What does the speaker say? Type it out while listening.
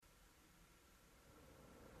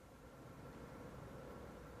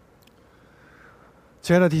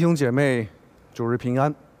亲爱的弟兄姐妹，主日平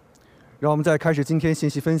安。让我们在开始今天信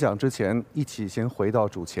息分享之前，一起先回到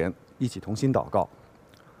主前，一起同心祷告。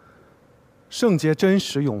圣洁、真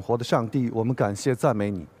实、永活的上帝，我们感谢赞美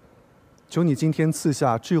你，求你今天赐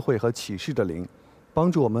下智慧和启示的灵，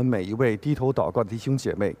帮助我们每一位低头祷告的弟兄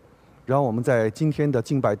姐妹，让我们在今天的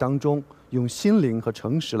敬拜当中，用心灵和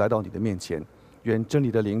诚实来到你的面前。愿真理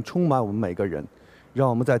的灵充满我们每个人，让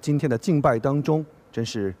我们在今天的敬拜当中，真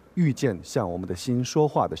是遇见向我们的心说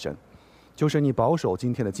话的神。就是你保守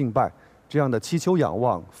今天的敬拜，这样的祈求仰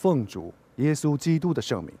望，奉主耶稣基督的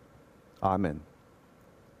圣名，阿门。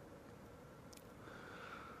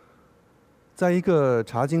在一个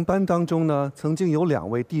查经班当中呢，曾经有2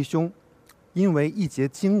位弟兄，因为一节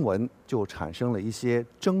经文就产生了一些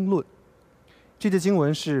争论。这节经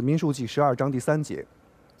文是民数记12章第3节，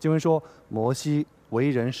经文说：摩西为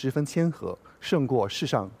人十分谦和，胜过世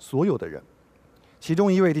上所有的人。其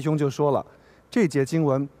中一位弟兄就说了，这节经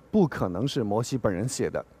文不可能是摩西本人写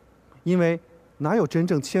的，因为哪有真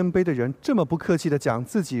正谦卑的人这么不客气地讲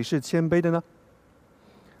自己是谦卑的呢？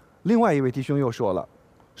另外一位弟兄又说了，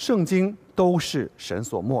圣经都是神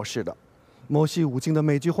所默示的，摩西五经的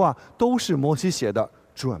每句话都是摩西写的，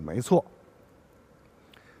准没错。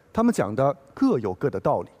他们讲的各有各的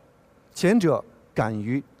道理，前者敢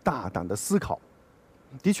于大胆的思考，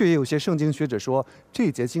的确也有些圣经学者说，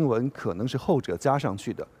这节经文可能是后者加上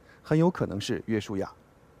去的，很有可能是约书亚。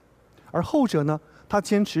而后者呢，他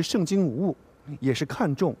坚持圣经无误，也是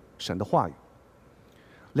看重神的话语。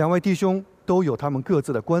2位弟兄都有他们各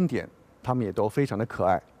自的观点，他们也都非常的可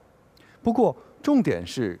爱。不过重点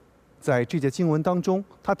是在这节经文当中，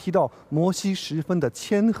他提到摩西十分的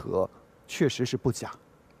谦和，确实是不假。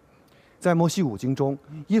在摩西五经中，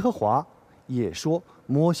耶和华也说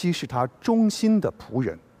摩西是他忠心的仆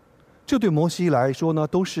人，这对摩西来说呢，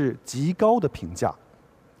都是极高的评价。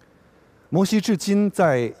摩西至今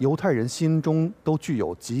在犹太人心中都具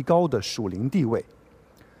有极高的属灵地位。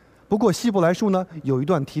不过希伯来书呢，有一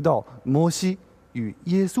段提到摩西与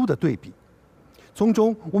耶稣的对比，从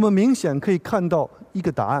中我们明显可以看到一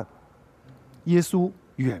个答案：耶稣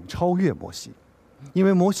远超越摩西，因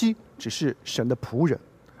为摩西只是神的仆人，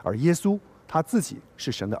而耶稣他自己是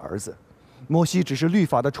神的儿子。摩西只是律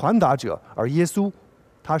法的传达者，而耶稣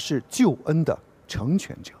他是救恩的成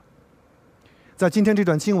全者。在今天这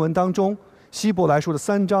段经文当中，希伯来书的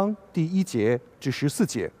3章第1节至14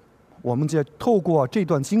节，我们就透过这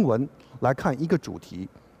段经文来看一个主题：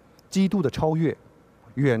基督的超越，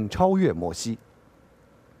远超越摩西。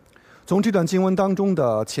从这段经文当中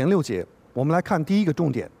的前6节，我们来看第一个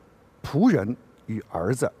重点：仆人与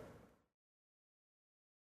儿子。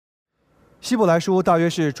希伯来书大约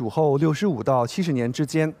是主后65到70年之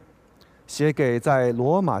间，写给在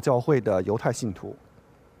罗马教会的犹太信徒。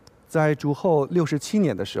在主后67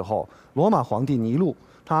年的时候，罗马皇帝尼禄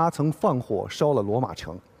他曾放火烧了罗马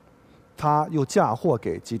城，他又嫁祸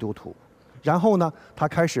给基督徒，然后呢，他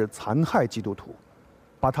开始残害基督徒，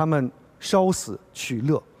把他们烧死取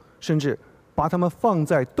乐，甚至把他们放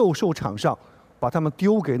在斗兽场上，把他们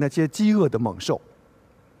丢给那些饥饿的猛兽。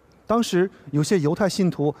当时有些犹太信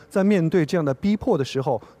徒在面对这样的逼迫的时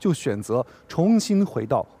候，就选择重新回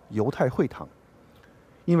到犹太会堂，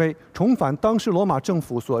因为重返当时罗马政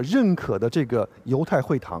府所认可的这个犹太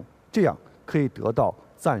会堂，这样可以得到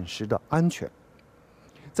暂时的安全。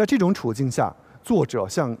在这种处境下，作者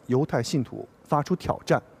向犹太信徒发出挑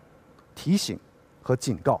战、提醒和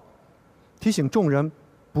警告，提醒众人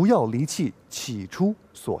不要离弃起初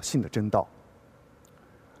所信的真道。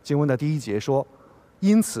经文的第1节说：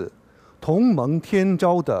因此同蒙天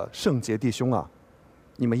召的圣洁弟兄啊，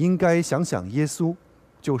你们应该想想耶稣，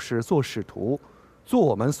就是做使徒、做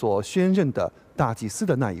我们所宣认的大祭司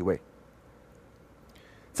的那一位。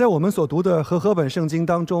在我们所读的和合本圣经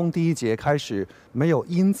当中，第1节开始没有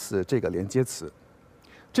因此这个连接词，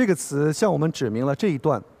这个词向我们指明了这一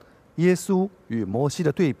段耶稣与摩西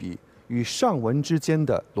的对比与上文之间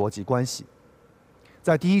的逻辑关系。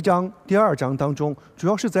在第1章、第2章当中，主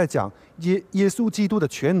要是在讲耶稣基督的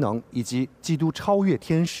全能以及基督超越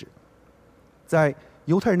天使。在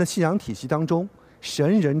犹太人的信仰体系当中，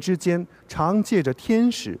神人之间常借着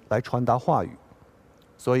天使来传达话语，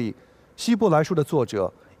所以希伯来书的作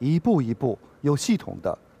者一步一步有系统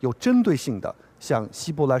的、有针对性的向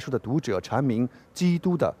希伯来书的读者阐明基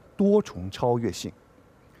督的多重超越性。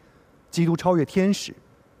基督超越天使，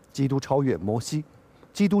基督超越摩西，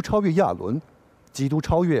基督超越亚伦，基督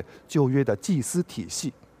超越旧约的祭司体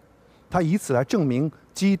系。他以此来证明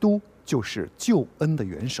基督就是救恩的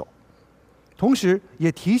元首，同时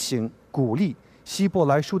也提醒、鼓励希伯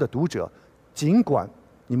来书的读者，尽管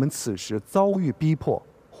你们此时遭遇逼迫、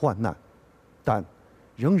患难，但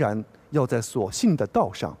仍然要在所信的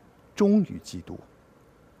道上忠于基督。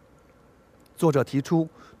作者提出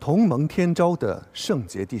同蒙天召的圣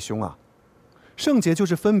洁弟兄啊，圣洁就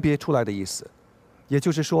是分别出来的意思，也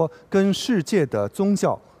就是说跟世界的宗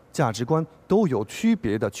教价值观都有区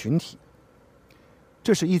别的群体。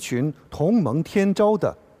这是一群同蒙天召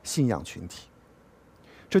的信仰群体。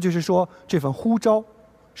这就是说，这份呼召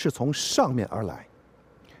是从上面而来。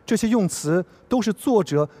这些用词都是作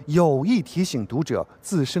者有意提醒读者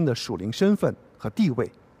自身的属灵身份和地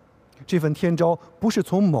位。这份天召不是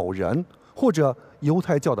从某人或者犹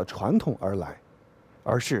太教的传统而来，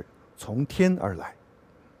而是从天而来。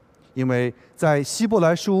因为在希伯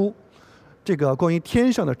来书，这个关于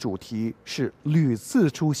天上的主题是屡次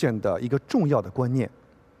出现的一个重要的观念。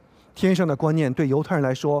天上的观念对犹太人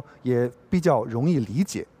来说也比较容易理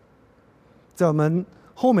解。在我们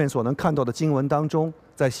后面所能看到的经文当中，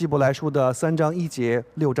在希伯来书的3章1节、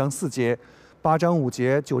6章4节、8章5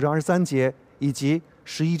节、9章23节，以及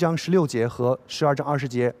11章16节和12章20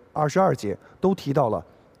节、22节，都提到了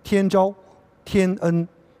天召、天恩、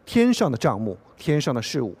天上的帐幕、天上的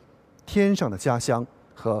事物、天上的家乡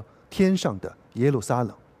和天上的耶路撒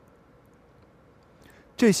冷。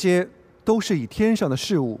这些都是以天上的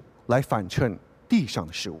事物来反衬地上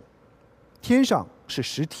的事物。天上是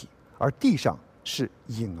实体，而地上是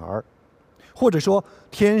影儿，或者说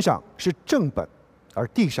天上是正本，而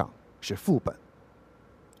地上是副本。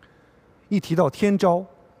一提到天召，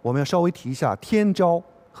我们要稍微提一下天召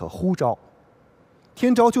和呼召。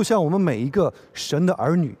天召就像我们每一个神的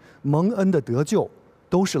儿女蒙恩的得救，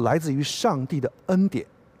都是来自于上帝的恩典。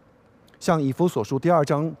像以弗所书2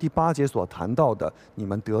章8节所谈到的，你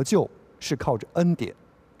们得救是靠着恩典，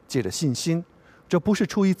借着信心，这不是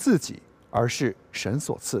出于自己，而是神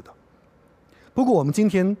所赐的。不过我们今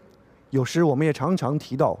天有时我们也常常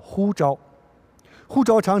提到呼召，呼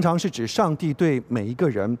召常常是指上帝对每一个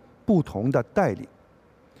人不同的带领。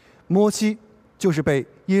摩西就是被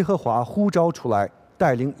耶和华呼召出来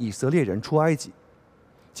带领以色列人出埃及。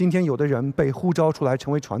今天有的人被呼召出来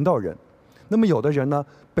成为传道人，那么有的人呢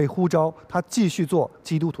被呼召他继续做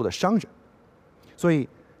基督徒的商人。所以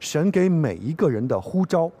神给每一个人的呼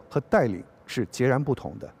召和带领是截然不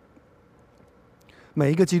同的。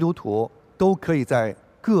每一个基督徒都可以在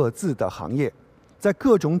各自的行业，在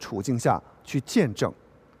各种处境下去见证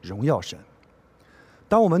荣耀神。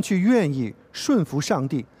当我们去愿意顺服上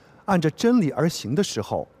帝，按着真理而行的时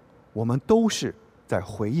候，我们都是在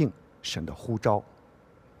回应神的呼召。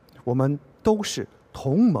我们都是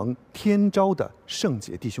同蒙天召的圣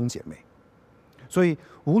洁弟兄姐妹。所以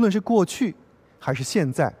无论是过去还是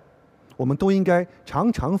现在，我们都应该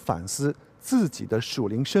常常反思自己的属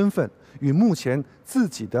灵身份与目前自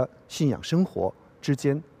己的信仰生活之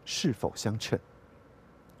间是否相称。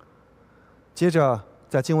接着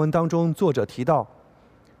在经文当中，作者提到，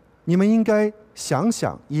你们应该想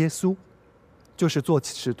想耶稣，就是做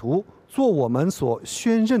使徒、做我们所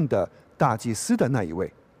宣认的大祭司的那一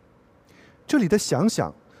位。这里的想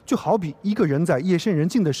想，就好比一个人在夜深人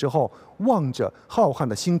静的时候，望着浩瀚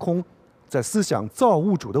的星空，在思想造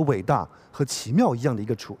物主的伟大和奇妙一样的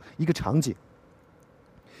一个场景。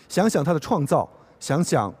想想他的创造，想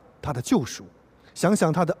想他的救赎，想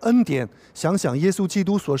想他的恩典，想想耶稣基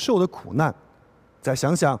督所受的苦难，再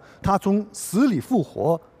想想他从死里复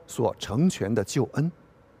活所成全的救恩。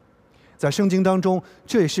在圣经当中，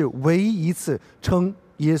这也是唯一一次称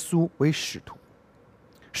耶稣为使徒。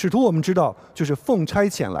使徒我们知道就是奉差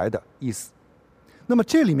遣来的意思。那么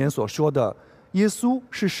这里面所说的耶稣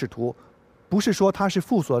是使徒，不是说他是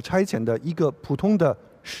父所差遣的一个普通的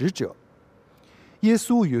使者。耶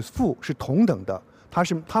稣与父是同等的，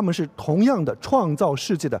他们是同样的创造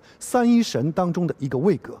世界的三一神当中的一个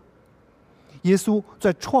位格。耶稣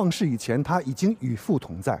在创世以前，他已经与父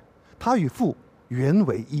同在，他与父原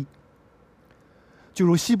为一。就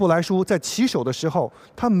如希伯来书在起手的时候，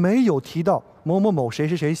他没有提到某某某谁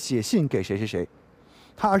谁谁写信给谁谁谁，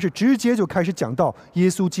他而是直接就开始讲到耶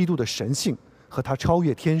稣基督的神性和他超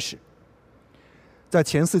越天使。在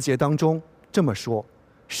前4节当中这么说，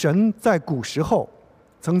神在古时候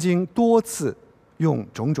曾经多次用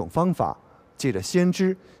种种方法，借着先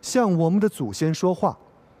知向我们的祖先说话，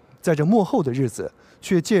在这末后的日子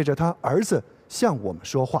却借着他儿子向我们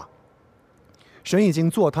说话。神已经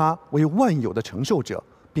做他为万有的承受者，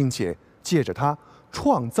并且借着他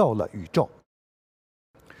创造了宇宙。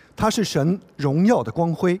他是神荣耀的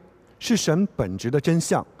光辉，是神本质的真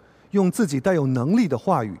相，用自己带有能力的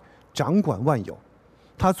话语掌管万有。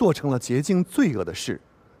他做成了洁净罪恶的事，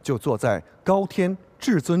就坐在高天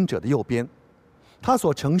至尊者的右边。他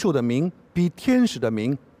所承受的名比天使的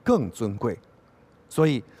名更尊贵，所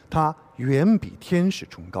以他远比天使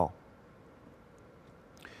崇高。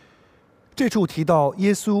这处提到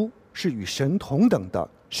耶稣是与神同等的，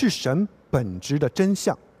是神本质的真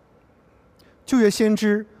相。旧约先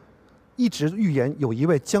知一直预言有一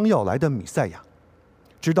位将要来的弥赛亚，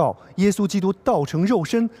直到耶稣基督道成肉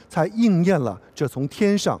身，才应验了这从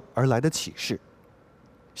天上而来的启示。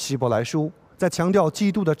希伯来书在强调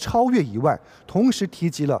基督的超越以外，同时提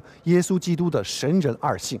及了耶稣基督的神人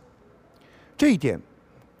二性。这一点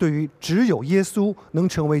对于只有耶稣能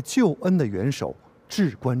成为救恩的元首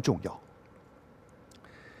至关重要。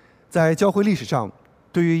在教会历史上，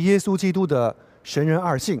对于耶稣基督的神人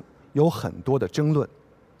二性有很多的争论，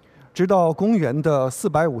直到公元的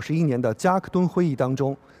451年的加克敦会议当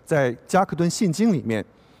中，在加克敦信经里面，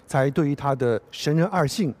才对于他的神人二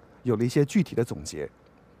性有了一些具体的总结。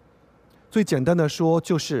最简单的说，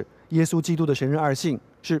就是耶稣基督的神人二性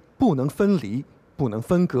是不能分离、不能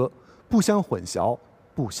分割、不相混淆、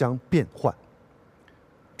不相变换。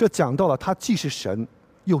这讲到了他既是神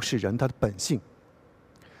又是人，他的本性。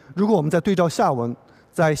如果我们再对照下文，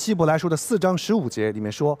在希伯来书的4章15节里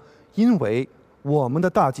面说，因为我们的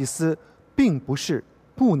大祭司并不是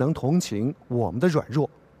不能同情我们的软弱，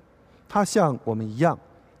他像我们一样，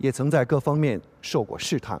也曾在各方面受过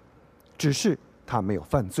试探，只是他没有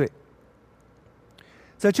犯罪。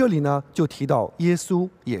在这里呢，就提到耶稣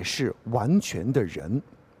也是完全的人，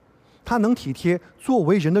他能体贴作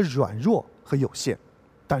为人的软弱和有限，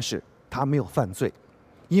但是他没有犯罪，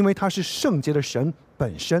因为他是圣洁的神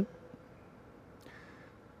本身。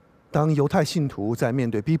当犹太信徒在面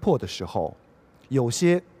对逼迫的时候，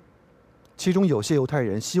其中有些犹太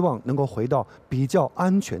人希望能够回到比较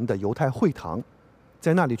安全的犹太会堂，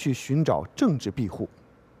在那里去寻找政治庇护，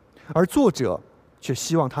而作者却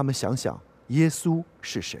希望他们想想耶稣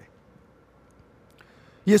是谁。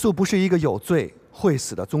耶稣不是一个有罪会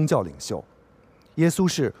死的宗教领袖，耶稣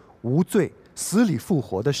是无罪死里复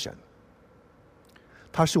活的神，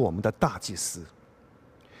他是我们的大祭司。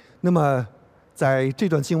那么在这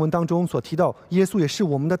段经文当中所提到，耶稣也是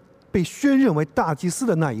我们的被宣认为大祭司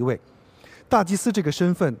的那一位。大祭司这个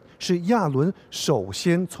身份是亚伦首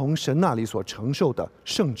先从神那里所承受的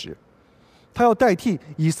圣职，他要代替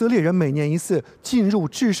以色列人每年一次进入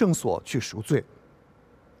至圣所去赎罪。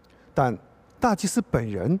但大祭司本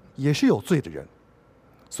人也是有罪的人，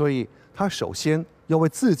所以他首先要为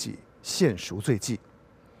自己献赎罪祭。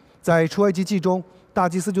在出埃及记中，大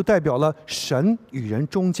祭司就代表了神与人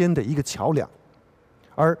中间的一个桥梁，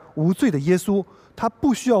而无罪的耶稣，他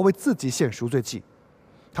不需要为自己献赎罪祭，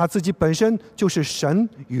他自己本身就是神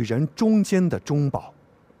与人中间的中保。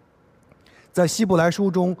在希伯来书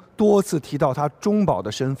中多次提到他中保的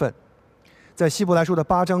身份，在希伯来书的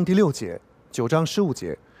8章第6节、9章15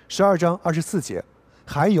节、12章24节，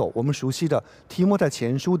还有我们熟悉的提摩太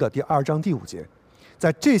前书的第2章第5节，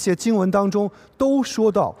在这些经文当中都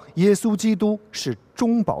说到耶稣基督是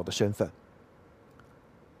中保的身份。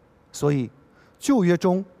所以旧约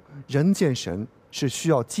中人见神是需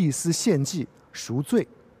要祭司献祭赎罪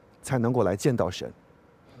才能够来见到神，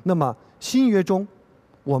那么新约中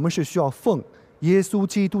我们是需要奉耶稣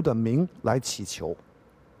基督的名来祈求。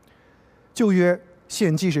旧约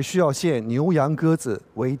献祭是需要献牛羊鸽子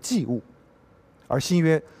为祭物，而新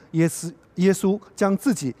约耶稣将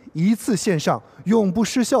自己一次献上，永不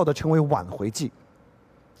失效的成为挽回祭。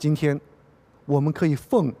今天我们可以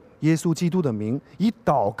奉耶稣基督的名，以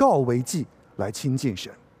祷告为祭来亲近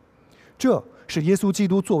神，这是耶稣基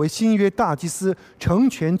督作为新约大祭司成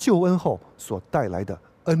全救恩后所带来的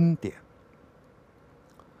恩典。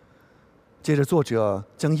接着作者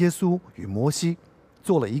将耶稣与摩西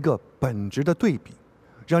做了一个本质的对比，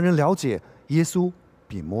让人了解耶稣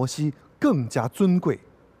比摩西更加尊贵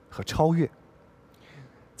和超越。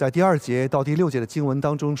在第2节到第6节的经文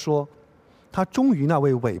当中说，他忠于那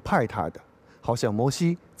位委派他的，好像摩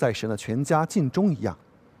西在神的全家尽忠一样。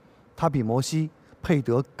他比摩西配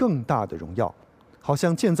得更大的荣耀，好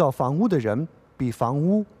像建造房屋的人比房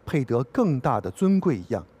屋配得更大的尊贵一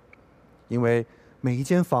样。因为每一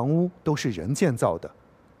间房屋都是人建造的，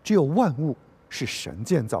只有万物是神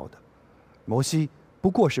建造的。摩西不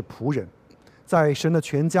过是仆人，在神的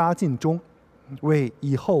全家尽忠，为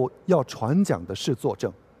以后要传讲的事作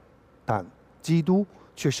证。但基督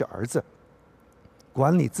却是儿子，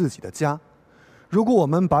管理自己的家。如果我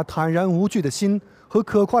们把坦然无惧的心和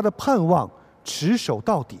可夸的盼望持守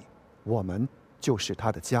到底，我们就是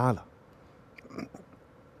他的家了。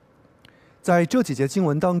在这几节经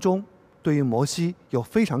文当中，对于摩西有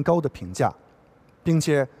非常高的评价，并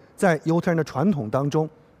且在犹太人的传统当中，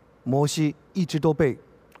摩西一直都被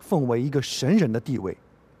奉为一个神人的地位。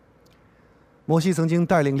摩西曾经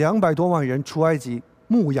带领200多万人出埃及，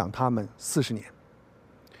牧养他们40年。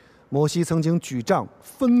摩西曾经举杖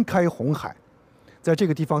分开红海，在这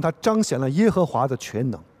个地方，他彰显了耶和华的全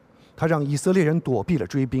能，他让以色列人躲避了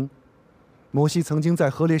追兵。摩西曾经在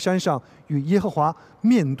何烈山上与耶和华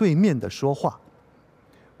面对面的说话。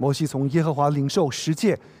摩西从耶和华领受十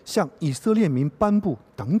诫，向以色列民颁布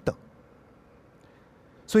等等。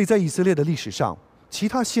所以在以色列的历史上，其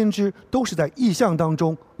他先知都是在异象当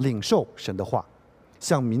中领受神的话，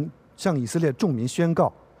向以色列众民宣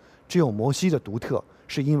告。只有摩西的独特，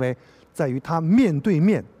是因为在于他面对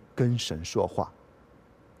面跟神说话。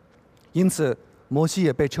因此，摩西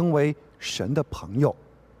也被称为神的朋友。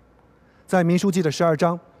在民数记的12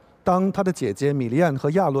章，当他的姐姐米利暗和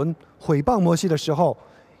亚伦毁谤摩西的时候，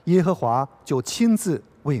耶和华就亲自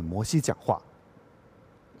为摩西讲话。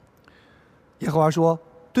耶和华说：“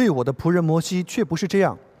对我的仆人摩西却不是这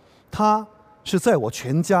样，他是在我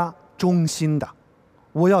全家忠心的，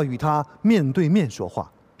我要与他面对面说话，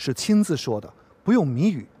是亲自说的，不用谜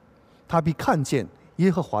语。他必看见耶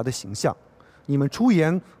和华的形象。你们出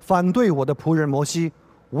言反对我的仆人摩西，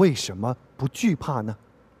为什么不惧怕呢？”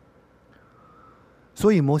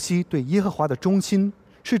所以摩西对耶和华的忠心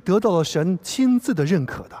是得到了神亲自的认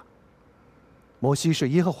可的。摩西是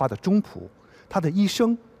耶和华的忠仆，他的一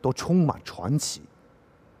生都充满传奇。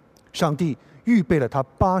上帝预备了他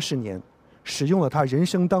80年，使用了他人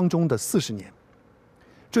生当中的40年。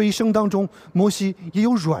这一生当中，摩西也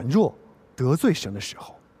有软弱得罪神的时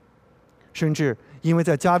候，甚至因为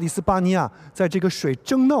在加利斯巴尼亚，在这个水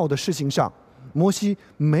争闹的事情上，摩西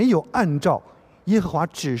没有按照耶和华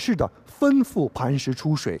指示的吩咐磐石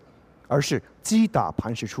出水，而是击打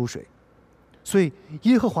磐石出水。所以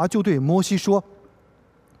耶和华就对摩西说：“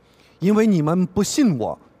因为你们不信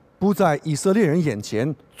我，不在以色列人眼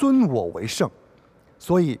前尊我为圣，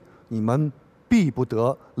所以你们必不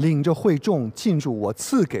得领着会众进入我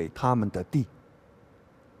赐给他们的地。”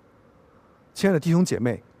亲爱的弟兄姐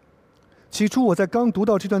妹，起初我在刚读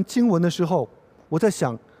到这段经文的时候，我在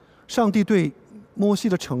想，上帝对摩西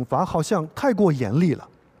的惩罚好像太过严厉了。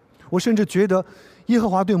我甚至觉得耶和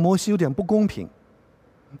华对摩西有点不公平。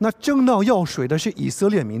那争闹要水的是以色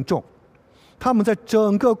列民众，他们在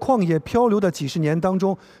整个旷野漂流的几十年当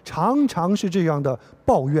中，常常是这样的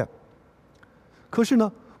抱怨。可是呢，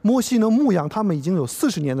摩西能牧养他们已经有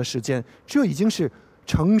40年的时间，这已经是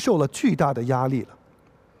承受了巨大的压力了。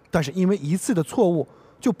但是因为一次的错误，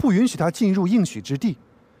就不允许他进入应许之地，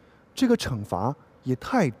这个惩罚也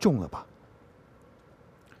太重了吧？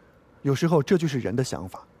有时候这就是人的想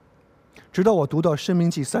法。直到我读到申命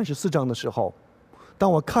记34章的时候，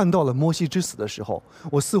当我看到了摩西之死的时候，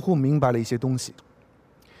我似乎明白了一些东西。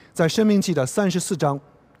在申命记的34章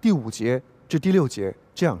第5节至第6节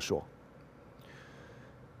这样说：“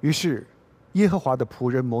于是耶和华的仆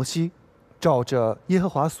人摩西照着耶和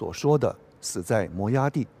华所说的死在摩押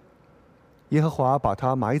地。耶和华把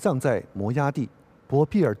他埋葬在摩押地伯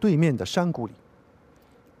毗尔对面的山谷里。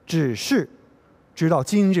只是直到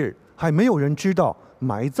今日还没有人知道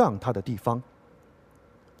埋葬他的地方。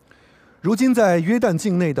如今在约旦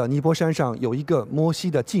境内的尼泊山上有一个摩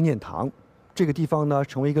西的纪念堂，这个地方呢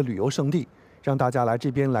成为一个旅游胜地，让大家来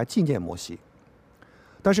这边来纪念摩西。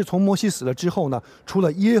但是从摩西死了之后呢，除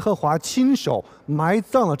了耶和华亲手埋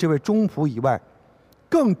葬了这位忠仆以外，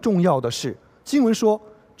更重要的是，经文说，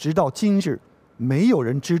直到今日，没有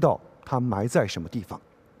人知道他埋在什么地方。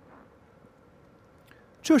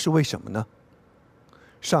这是为什么呢？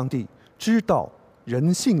上帝知道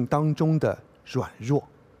人性当中的软弱。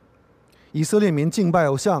以色列民敬拜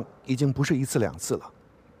偶像已经不是1次2次了。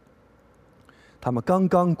他们刚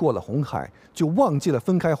刚过了红海，就忘记了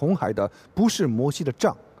分开红海的不是摩西的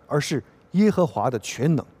杖，而是耶和华的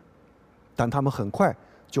全能。但他们很快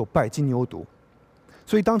就拜金牛犊。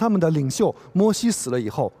所以当他们的领袖摩西死了以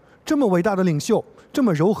后，这么伟大的领袖，这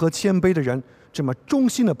么柔和谦卑的人，这么忠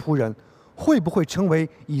心的仆人，会不会成为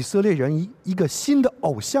以色列人一个新的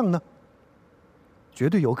偶像呢？绝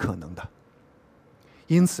对有可能的。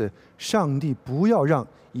因此，上帝不要让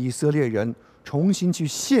以色列人重新去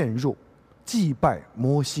陷入祭拜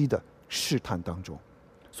摩西的试探当中，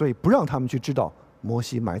所以不让他们去知道摩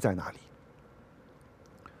西埋在哪里。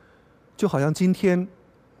就好像今天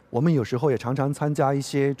我们有时候也常常参加一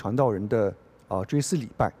些传道人的追思礼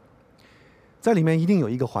拜，在里面一定有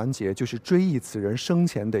一个环节，就是追忆此人生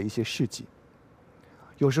前的一些事迹。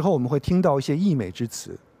有时候我们会听到一些溢美之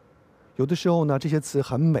词，有的时候呢，这些词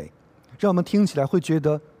很美，让我们听起来会觉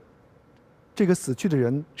得这个死去的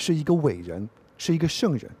人是一个伟人，是一个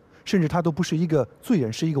圣人，甚至他都不是一个罪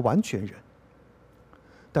人，是一个完全人。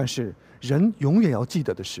但是人永远要记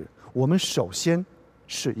得的是，我们首先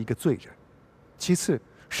是一个罪人，其次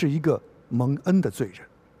是一个蒙恩的罪人，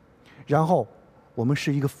然后我们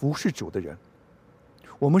是一个服侍主的人。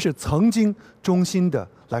我们是曾经忠心的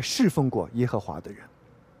来侍奉过耶和华的人。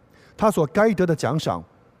他所该得的奖赏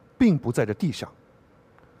并不在这地上，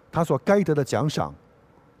他所该得的奖赏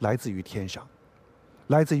来自于天上，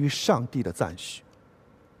来自于上帝的赞许。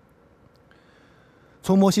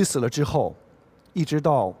从摩西死了之后，一直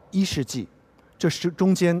到1世纪，这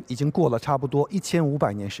中间已经过了差不多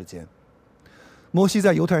1500年时间。摩西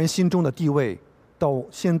在犹太人心中的地位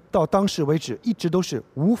到当时为止一直都是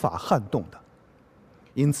无法撼动的。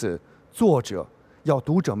因此作者要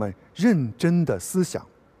读者们认真的思想，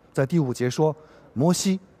在第5节说，摩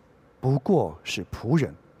西不过是仆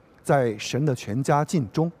人，在神的全家尽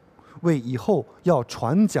忠，为以后要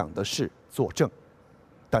传讲的事作证，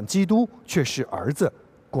但基督却是儿子，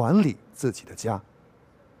管理自己的家。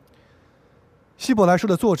希伯来书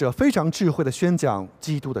的作者非常智慧地宣讲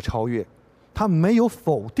基督的超越，他没有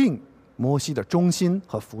否定摩西的忠心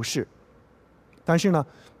和服侍，但是呢，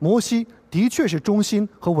摩西的确是忠心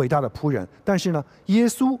和伟大的仆人，但是呢，耶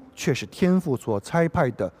稣却是天父所差派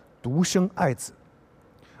的独生爱子。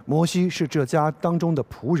摩西是这家当中的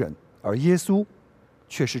仆人，而耶稣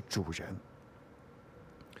却是主人。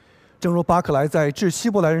正如巴克莱在《致希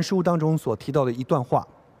伯来人书》当中所提到的一段话，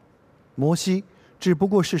摩西只不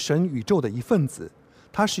过是神宇宙的一份子，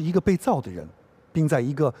他是一个被造的人，并在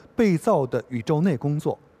一个被造的宇宙内工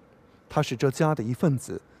作。他是这家的一份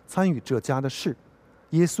子，参与这家的事。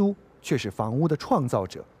耶稣却是房屋的创造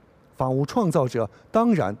者，房屋创造者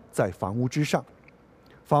当然在房屋之上。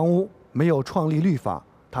房屋没有创立律法，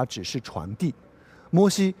他只是传递；摩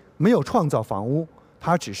西没有创造房屋，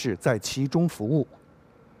他只是在其中服务。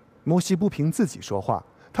摩西不凭自己说话，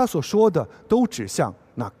他所说的都指向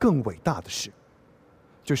那更伟大的事，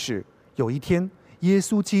就是有一天耶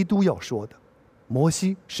稣基督要说的。摩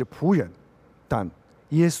西是仆人，但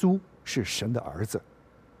耶稣是神的儿子。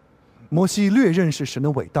摩西略认识神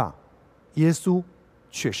的伟大，耶稣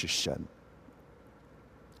却是神。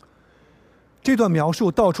这段描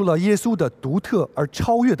述道出了耶稣的独特而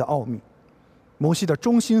超越的奥秘。摩西的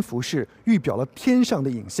忠心服侍预表了天上的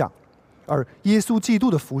影像，而耶稣基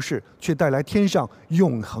督的服侍却带来天上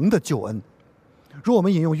永恒的救恩。若我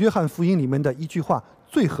们引用约翰福音里面的一句话，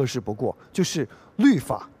最合适不过，就是律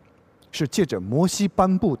法是借着摩西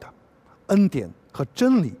颁布的，恩典和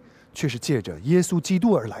真理却是借着耶稣基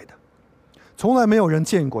督而来的。从来没有人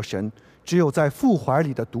见过神，只有在父怀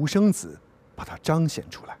里的独生子把它彰显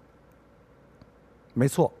出来。没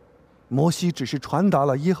错，摩西只是传达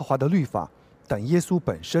了耶和华的律法，但耶稣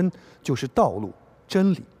本身就是道路、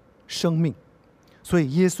真理、生命，所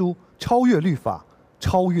以耶稣超越律法，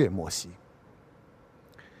超越摩西。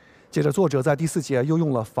接着作者在第4节又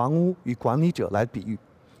用了房屋与管理者来比喻，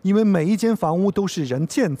因为每一间房屋都是人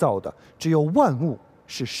建造的，只有万物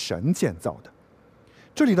是神建造的。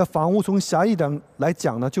这里的房屋从狭义上来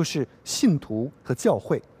讲呢，就是信徒和教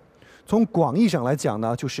会；从广义上来讲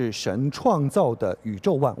呢，就是神创造的宇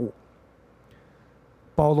宙万物。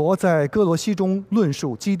保罗在哥罗西中论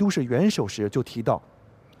述基督是元首时，就提到，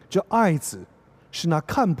这爱子是那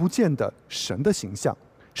看不见的神的形象，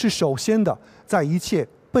是首先的，在一切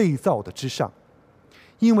被造的之上。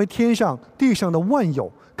因为天上地上的万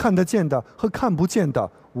有，看得见的和看不见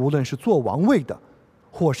的，无论是做王位的，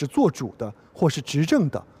或是做主的，或是执政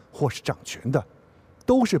的，或是掌权的，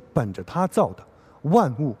都是本着他造的，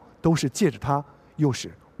万物都是借着他，又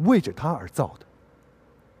是为着他而造的。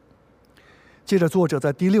接着作者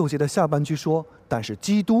在第6节的下半句说，但是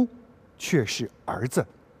基督却是儿子，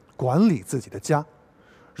管理自己的家。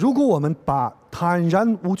如果我们把坦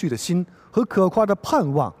然无惧的心和可夸的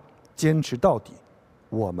盼望坚持到底，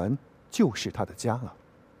我们就是他的家了。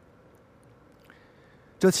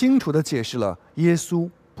这清楚地解释了耶稣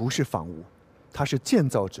不是房屋，他是建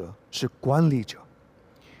造者，是管理者。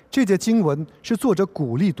这节经文是作者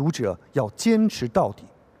鼓励读者要坚持到底，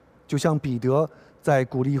就像彼得在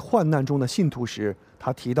鼓励患难中的信徒时，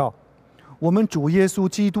他提到，我们主耶稣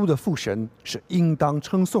基督的父神是应当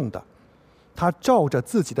称颂的，他照着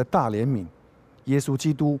自己的大怜悯，耶稣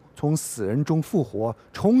基督从死人中复活，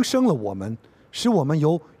重生了我们，使我们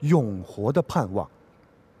有永活的盼望。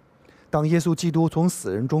当耶稣基督从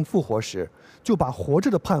死人中复活时，就把活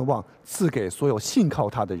着的盼望赐给所有信靠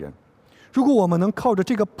他的人。如果我们能靠着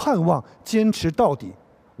这个盼望坚持到底，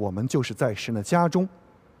我们就是在神的家中，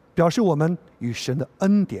表示我们与神的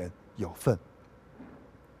恩典有份。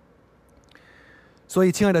所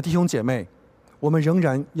以亲爱的弟兄姐妹，我们仍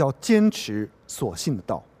然要坚持所信的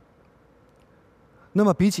道。那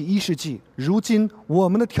么比起1世纪，如今我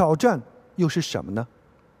们的挑战又是什么呢？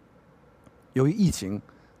由于疫情，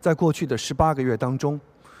在过去的18个月当中，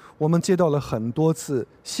我们接到了很多次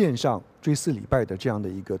线上追思礼拜的这样的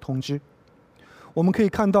一个通知。我们可以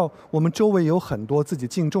看到，我们周围有很多自己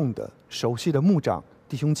敬重的、熟悉的牧长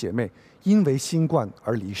弟兄姐妹，因为新冠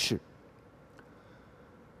而离世。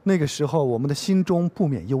那个时候，我们的心中不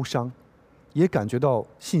免忧伤，也感觉到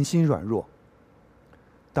信心软弱。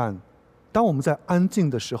但当我们在安静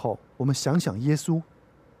的时候，我们想想耶稣，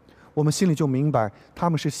我们心里就明白，他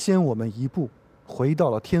们是先我们一步回到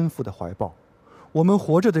了天父的怀抱。我们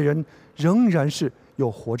活着的人仍然是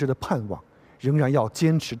有活着的盼望，仍然要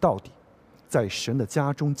坚持到底，在神的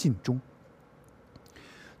家中尽忠。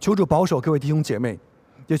求主保守各位弟兄姐妹，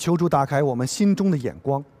也求主打开我们心中的眼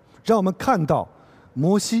光，让我们看到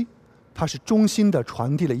摩西他是忠心地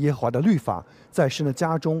传递了耶和华的律法，在神的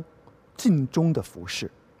家中尽忠的服侍。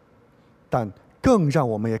但更让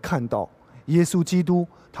我们也看到耶稣基督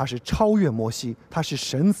他是超越摩西，他是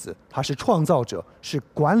神子，他是创造者，是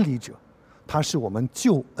管理者，他是我们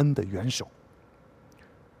救恩的元首。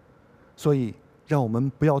所以让我们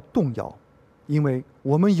不要动摇，因为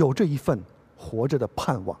我们有这一份活着的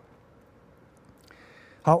盼望。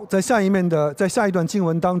好，在下一段经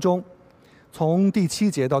文当中，从第7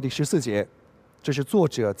节到第14节，这是作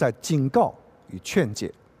者在警告与劝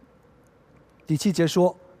诫。第7节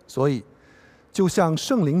说，所以就像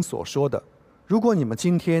圣灵所说的，如果你们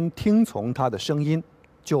今天听从他的声音，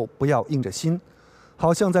就不要硬着心，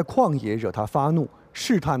好像在旷野惹他发怒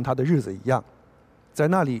试探他的日子一样。在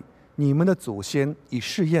那里，你们的祖先以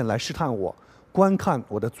试验来试探我，观看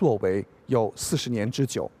我的作为有40年之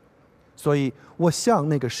久。所以我向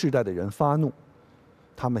那个世代的人发怒，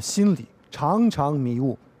他们心里常常迷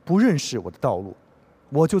雾，不认识我的道路。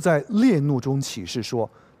我就在烈怒中起誓说，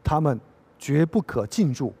他们绝不可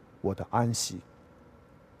进入我的安息。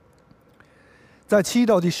在7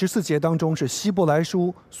到第14节当中，是希伯来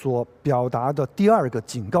书所表达的第二个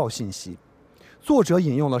警告信息。作者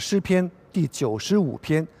引用了诗篇第95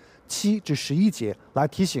篇7至11节，来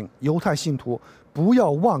提醒犹太信徒不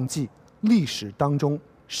要忘记历史当中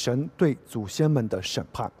神对祖先们的审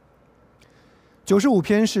判。95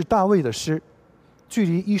篇是大卫的诗，距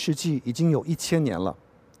离1世纪已经有1000年了。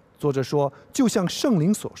作者说，就像圣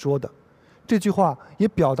灵所说的，这句话也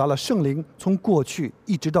表达了圣灵从过去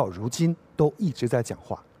一直到如今都一直在讲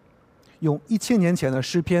话。用1000年前的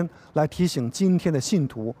诗篇来提醒今天的信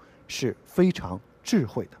徒是非常智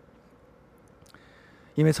慧的。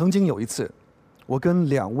因为曾经有一次，我跟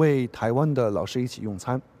2位台湾的老师一起用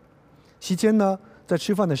餐，期间呢，在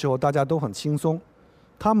吃饭的时候大家都很轻松，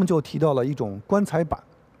他们就提到了一种棺材板。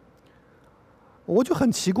我就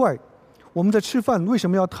很奇怪，我们在吃饭为什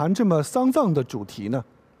么要谈这么丧葬的主题呢？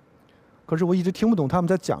可是我一直听不懂他们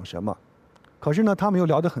在讲什么。可是呢，他们又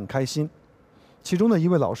聊得很开心。其中的一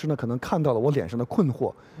位老师呢，可能看到了我脸上的困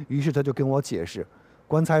惑，于是他就跟我解释，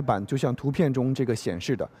棺材板就像图片中这个显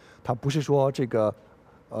示的，它不是说这个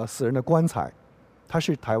死人的棺材，它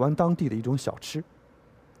是台湾当地的一种小吃。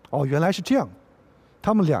哦，原来是这样。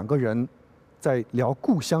他们2个人在聊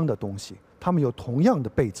故乡的东西，他们有同样的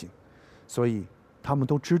背景，所以他们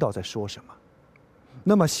都知道在说什么。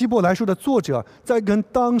那么希伯来书的作者在跟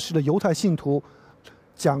当时的犹太信徒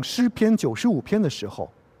讲诗篇95篇的时候，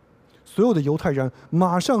所有的犹太人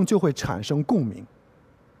马上就会产生共鸣。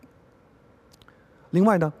另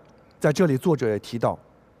外呢，在这里作者也提到，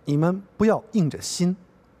你们不要硬着心。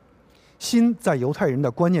心在犹太人的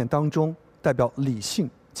观念当中代表理性、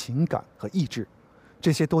情感和意志，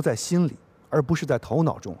这些都在心里，而不是在头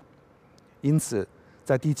脑中。因此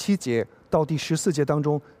在第7节到第14节当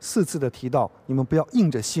中4次的提到，你们不要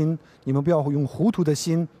硬着心，你们不要用糊涂的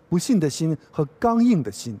心、不信的心和刚硬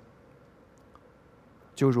的心。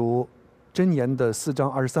就如箴言的4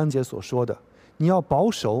章23节所说的，你要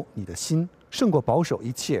保守你的心，胜过保守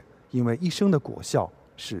一切，因为一生的果效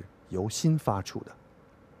是由心发出的。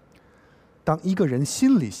当一个人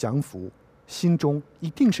心里降服，心中一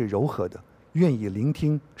定是柔和的，愿意聆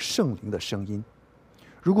听圣灵的声音。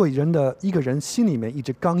如果一个人心里面一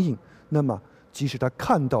直刚硬，那么即使他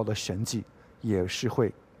看到了神迹，也是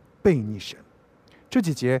会背逆神。这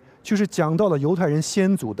几节就是讲到了犹太人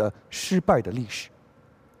先祖的失败的历史。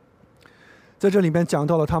在这里面讲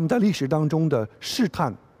到了他们在历史当中的试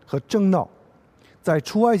探和争闹。在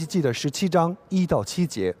出埃及记的17章1到7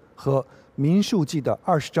节和民数记的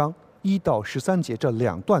20章1到13节这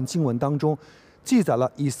2段经文当中，记载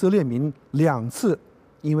了以色列民2次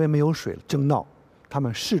因为没有水争闹，他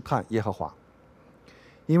们试探耶和华。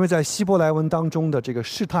因为在希伯来文当中的这个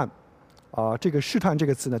试探，这个试探这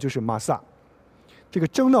个词呢就是玛撒，这个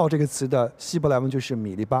争闹这个词的希伯来文就是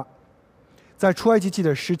米利巴。在出埃及记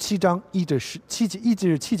的17章1至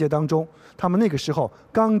7节当中，他们那个时候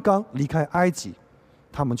刚刚离开埃及，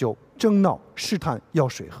他们就争闹试探要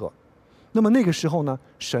水喝。那么那个时候呢，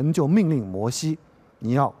神就命令摩西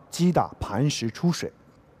你要击打磐石出水。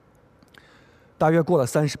大约过了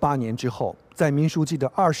38年之后，在民数记的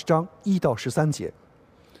20章1到13节，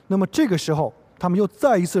那么这个时候他们又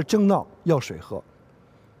再一次争闹要水喝，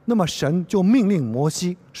那么神就命令摩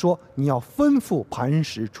西说：“你要吩咐磐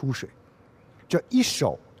石出水。”这一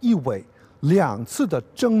首一尾2次的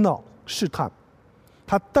争闹试探，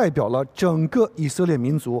它代表了整个以色列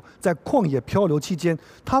民族在旷野漂流期间，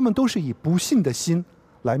他们都是以不信的心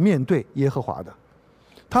来面对耶和华的，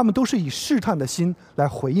他们都是以试探的心来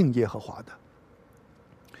回应耶和华的，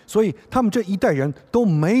所以他们这一代人都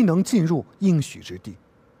没能进入应许之地。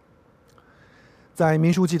在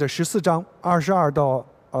民数记的14章22到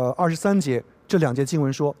23节，这2节经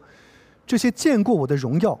文说：“这些见过我的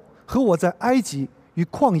荣耀和我在埃及与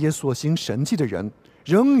旷野所行神迹的人，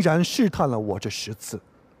仍然试探了我这10次，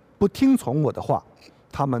不听从我的话，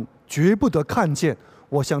他们绝不得看见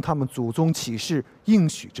我向他们祖宗起誓应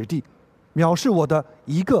许之地，藐视我的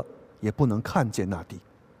一个也不能看见那地。”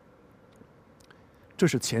这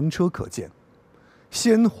是前车可鉴，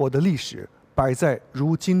鲜活的历史摆在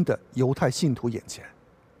如今的犹太信徒眼前。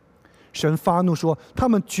神发怒说：“他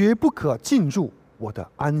们绝不可进入我的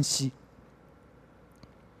安息。”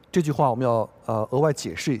这句话我们要额外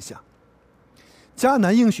解释一下。迦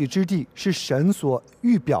南应许之地是神所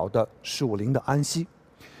预表的属灵的安息，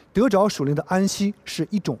得着属灵的安息是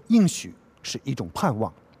一种应许，是一种盼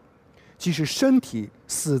望。即使身体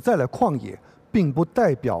死在了旷野，并不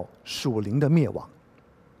代表属灵的灭亡。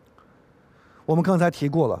我们刚才提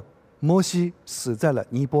过了，摩西死在了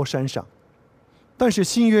尼波山上，但是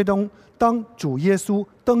新约中，当主耶稣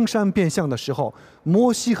登山变相的时候，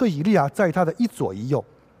摩西和以利亚在他的一左一右。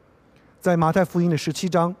在马太福音的17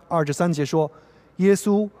章23节说，耶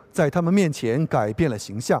稣在他们面前改变了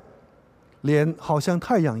形象，脸好像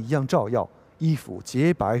太阳一样照耀，衣服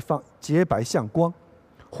洁白像光。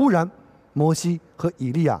忽然摩西和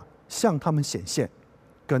以利亚向他们显现，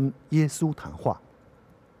跟耶稣谈话。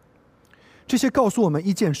这些告诉我们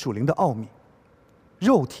一件属灵的奥秘：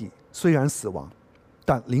肉体虽然死亡，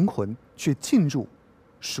但灵魂却进入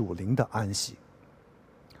属灵的安息。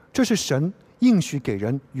这是神应许给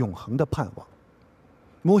人永恒的盼望。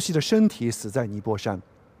摩西的身体死在尼波山，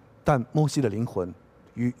但摩西的灵魂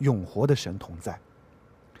与永活的神同在。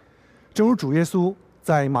正如主耶稣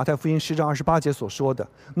在马太福音10章28节所说的：“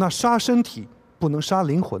那杀身体不能杀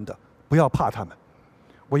灵魂的，不要怕他们；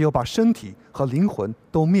唯有把身体和灵魂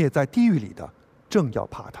都灭在地狱里的，正要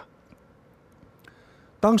怕他。”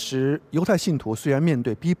当时犹太信徒虽然面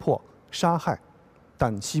对逼迫、杀害，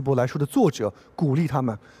但希伯来书的作者鼓励他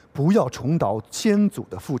们不要重蹈先祖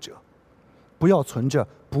的覆辙，不要存着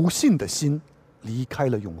不信的心离开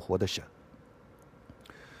了永活的神。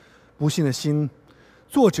不信的心，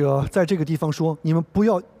作者在这个地方说：“你们不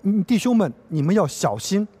要，弟兄们，你们要小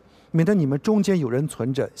心，免得你们中间有人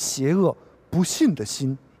存着邪恶不信的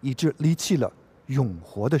心，以致离弃了永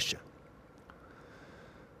活的神。”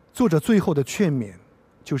作者最后的劝勉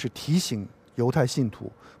就是提醒犹太信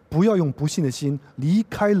徒不要用不信的心离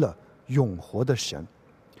开了永活的神。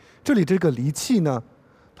这里这个离弃呢，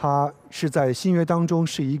它是在新约当中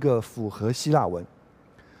是一个复合希腊文，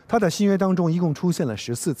它在新约当中一共出现了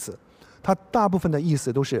14次，它大部分的意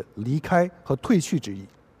思都是离开和退去之意，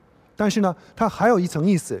但是呢，它还有一层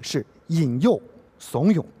意思是引诱、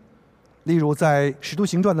怂恿。例如在《使徒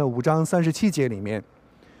行传》的5章37节里面，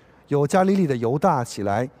有加利利的犹大起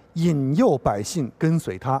来引诱百姓跟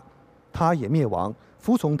随他，他也灭亡，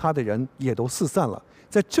服从他的人也都四散了。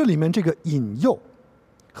在这里面，这个引诱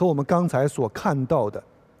和我们刚才所看到的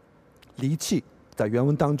离弃，在原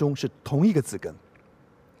文当中是同一个字根。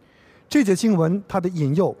这节经文它的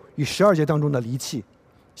引诱与12节当中的离弃，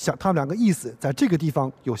它们两个意思在这个地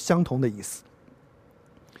方有相同的意思。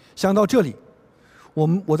想到这里，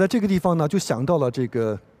我在这个地方呢就想到了这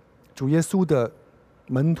个主耶稣的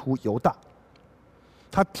门徒犹大，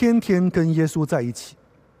他天天跟耶稣在一起，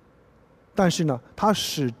但是呢，他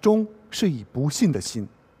始终是以不信的心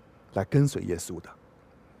来跟随耶稣的。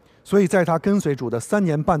所以在他跟随主的3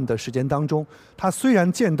年半的时间当中，他虽然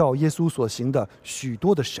见到耶稣所行的许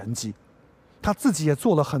多的神迹，他自己也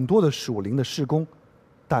做了很多的属灵的事工，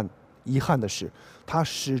但遗憾的是，他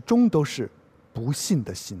始终都是不信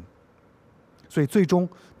的心，所以最终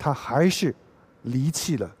他还是离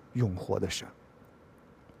弃了永活的神。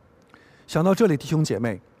想到这里，弟兄姐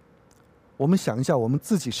妹，我们想一下，我们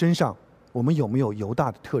自己身上我们有没有犹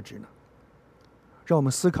大的特质呢？让我们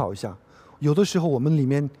思考一下，有的时候我们里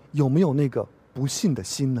面有没有那个不信的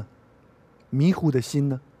心呢？迷糊的心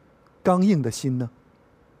呢？刚硬的心呢？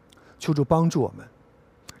求主帮助我们，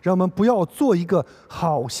让我们不要做一个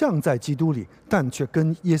好像在基督里，但却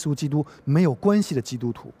跟耶稣基督没有关系的基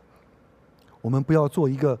督徒。我们不要做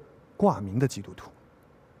一个挂名的基督徒。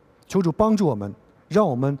求主帮助我们，让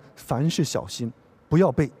我们凡事小心，不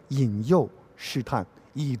要被引诱试探，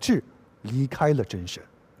以致离开了真神。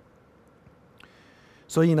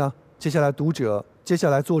所以呢，接下来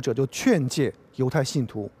作者就劝诫犹太信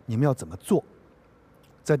徒，你们要怎么做？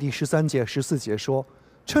在第13节、14节说，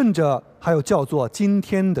趁着还有叫做今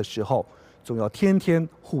天的时候，总要天天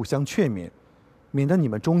互相劝勉，免得你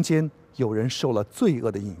们中间有人受了罪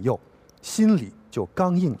恶的引诱，心里就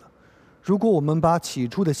刚硬了。如果我们把起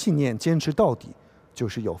初的信念坚持到底，就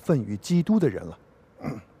是有份于基督的人了。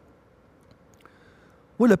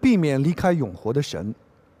为了避免离开永活的神，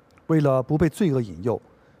为了不被罪恶引诱，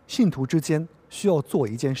信徒之间需要做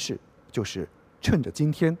一件事，就是趁着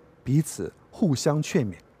今天彼此互相劝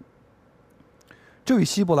勉。这与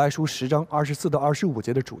希伯来书10章24到25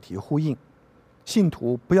节的主题呼应。信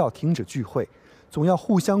徒不要停止聚会，总要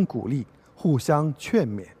互相鼓励，互相劝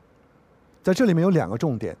勉。在这里面有2个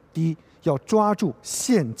重点：第一，要抓住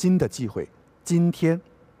现今的机会，今天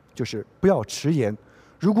就是不要迟延，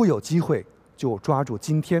如果有机会就抓住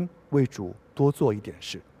今天，为主多做一点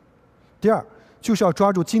事。第二，就是要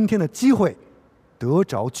抓住今天的机会，得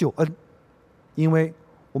着救恩，因为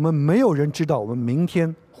我们没有人知道我们明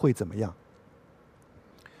天会怎么样。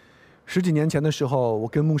10几年前的时候，我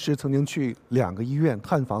跟牧师曾经去2个医院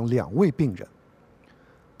探访2位病人，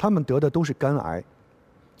他们得的都是肝癌。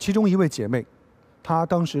其中一位姐妹，她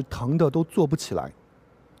当时疼得都坐不起来，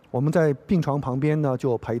我们在病床旁边呢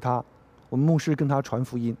就陪她，我们牧师跟她传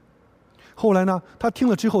福音。后来呢，她听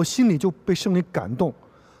了之后心里就被圣灵感动，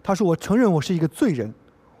她说：“我承认我是一个罪人，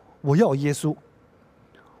我要耶稣。”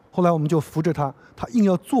后来我们就扶着她，她硬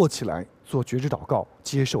要坐起来做决志祷告，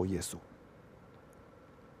接受耶稣。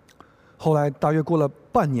后来大约过了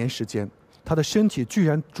半年时间，她的身体居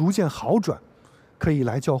然逐渐好转，可以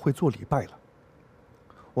来教会做礼拜了。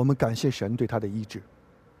我们感谢神对他的医治。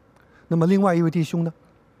那么另外一位弟兄呢，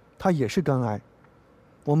他也是肝癌。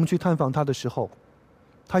我们去探访他的时候，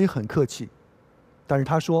他也很客气，但是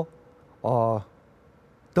他说：“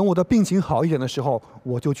等我的病情好一点的时候，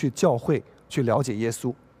我就去教会去了解耶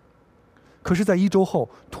稣。”可是，在1周后，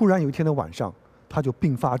突然有一天的晚上，他就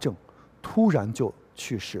并发症，突然就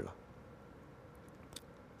去世了，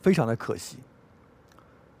非常的可惜。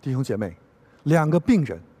弟兄姐妹，2个病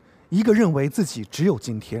人。一个认为自己只有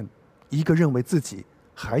今天，一个认为自己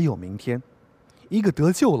还有明天，一个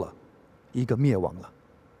得救了，一个灭亡了，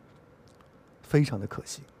非常的可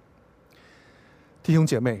惜。弟兄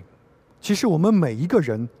姐妹，其实我们每一个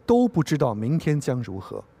人都不知道明天将如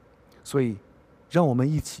何，所以让我们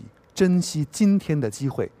一起珍惜今天的机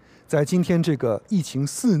会。在今天这个疫情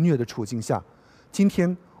肆虐的处境下，今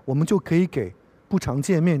天我们就可以给不常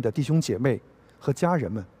见面的弟兄姐妹和家人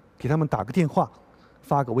们，给他们打个电话，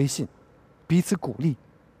发个微信，彼此鼓励，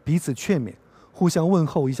彼此劝勉，互相问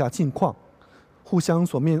候一下近况，互相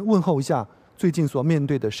问候一下最近所面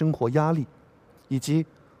对的生活压力，以及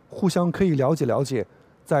互相可以了解了解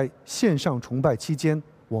在线上崇拜期间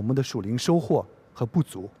我们的属灵收获和不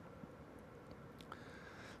足。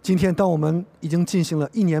今天当我们已经进行了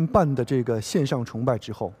1年半的这个线上崇拜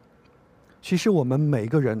之后，其实我们每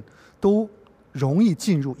个人都容易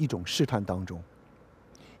进入一种试探当中。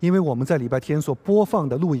因为我们在礼拜天所播放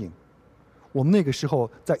的录影，我们那个时候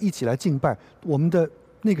在一起来敬拜，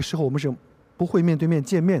那个时候我们是不会面对面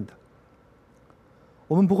见面的。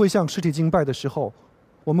我们不会像实体敬拜的时候，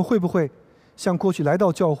我们会不会像过去来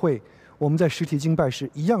到教会，我们在实体敬拜时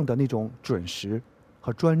一样的那种准时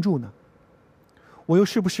和专注呢？我又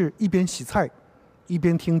是不是一边洗菜，一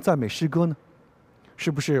边听赞美诗歌呢？是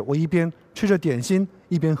不是我一边吃着点心，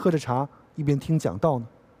一边喝着茶，一边听讲道呢？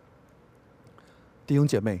弟兄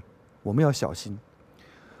姐妹，我们要小心。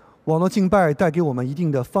网络敬拜带给我们一定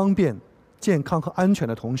的方便、健康和安全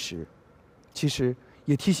的同时，其实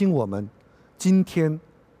也提醒我们，今天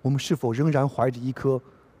我们是否仍然怀着一颗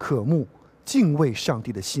渴慕、敬畏上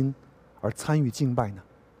帝的心而参与敬拜呢？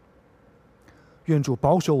愿主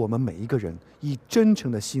保守我们每一个人，以真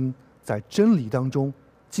诚的心在真理当中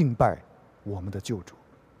敬拜我们的救主。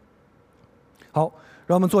好，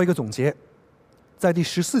让我们做一个总结。在第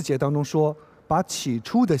14节当中说，把起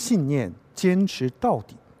初的信念坚持到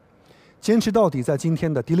底。坚持到底在今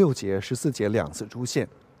天的第6节、14节2次出现，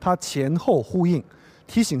它前后呼应，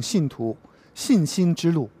提醒信徒信心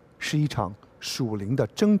之路是一场属灵的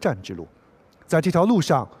征战之路。在这条路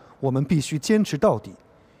上，我们必须坚持到底，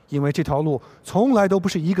因为这条路从来都不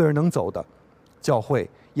是一个人能走的，教会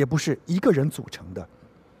也不是一个人组成的。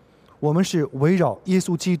我们是围绕耶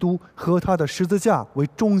稣基督和他的十字架为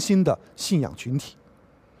中心的信仰群体。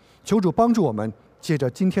求主帮助我们，借着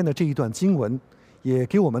今天的这一段经文，也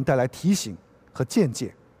给我们带来提醒和见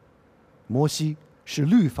解，摩西是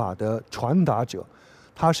律法的传达者，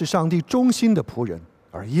他是上帝忠心的仆人，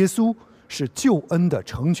而耶稣是救恩的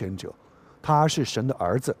成全者，他是神的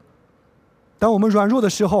儿子。当我们软弱的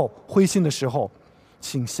时候、灰心的时候，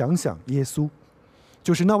请想想耶稣，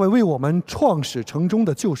就是那位为我们创始成终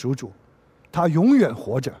的救赎主，他永远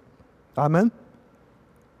活着。阿们。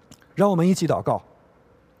让我们一起祷告。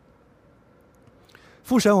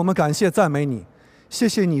父神，我们感谢赞美你，谢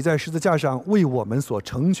谢你在十字架上为我们所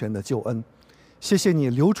成全的救恩，谢谢你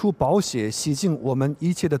流出宝血洗净我们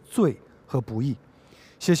一切的罪和不义，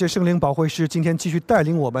谢谢圣灵保惠师今天继续带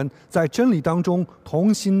领我们在真理当中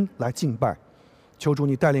同心来敬拜，求主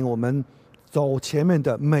你带领我们走前面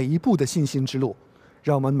的每一步的信心之路，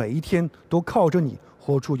让我们每一天都靠着你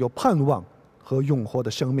活出有盼望和永活的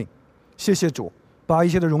生命。谢谢主，把一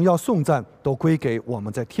切的荣耀颂赞都归给我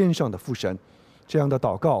们在天上的父神。这样的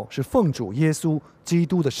祷告是奉主耶稣基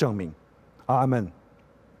督的圣名，阿们。